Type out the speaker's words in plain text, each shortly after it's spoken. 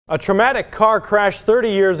A traumatic car crash 30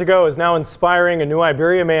 years ago is now inspiring a New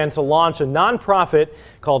Iberia man to launch a nonprofit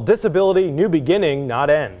called Disability New Beginning, Not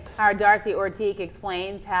End. Our Darcy Ortiq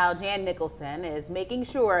explains how Jan Nicholson is making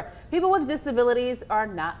sure people with disabilities are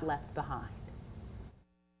not left behind.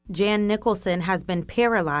 Jan Nicholson has been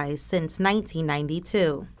paralyzed since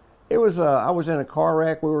 1992. I was in a car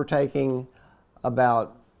wreck. We were taking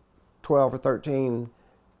about 12 or 13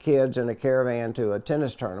 kids in a caravan to a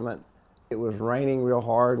tennis tournament. It was raining real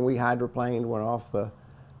hard, and we hydroplaned, went off the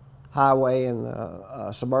highway, and the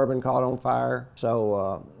Suburban caught on fire.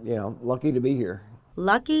 So, lucky to be here.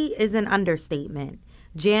 Lucky is an understatement.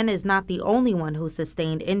 Jan is not the only one who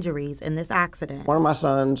sustained injuries in this accident. One of my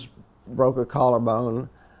sons broke a collarbone.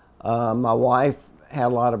 My wife had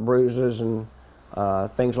a lot of bruises and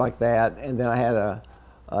things like that. And then I had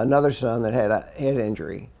another son that had a head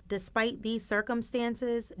injury. Despite these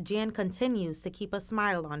circumstances, Jan continues to keep a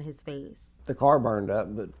smile on his face. The car burned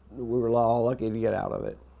up, but we were all lucky to get out of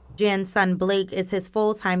it. Jan's son Blake is his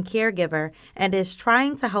full-time caregiver and is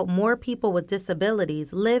trying to help more people with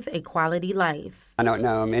disabilities live a quality life. I don't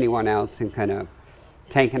know anyone else who could have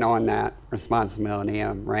taken on that responsibility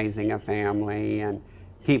of raising a family and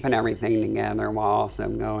keeping everything together while also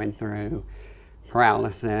going through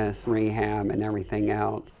paralysis, rehab, and everything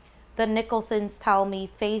else. The Nicholsons tell me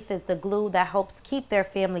faith is the glue that helps keep their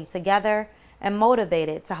family together and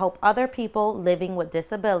motivated to help other people living with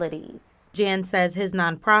disabilities. Jan says his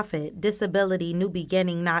nonprofit, Disability New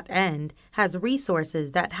Beginning Not End, has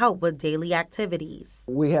resources that help with daily activities.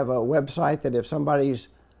 We have a website that if somebody's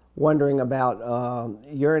wondering about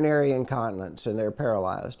urinary incontinence and they're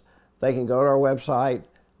paralyzed, they can go to our website.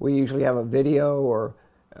 We usually have a video or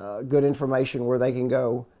good information where they can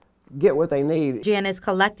go get what they need. Jan is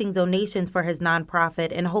collecting donations for his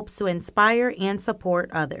nonprofit and hopes to inspire and support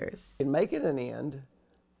others. You can make it an end,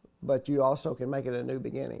 but you also can make it a new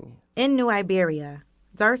beginning. In New Iberia,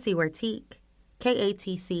 Darcy Ortiq,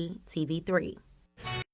 KATC TV3.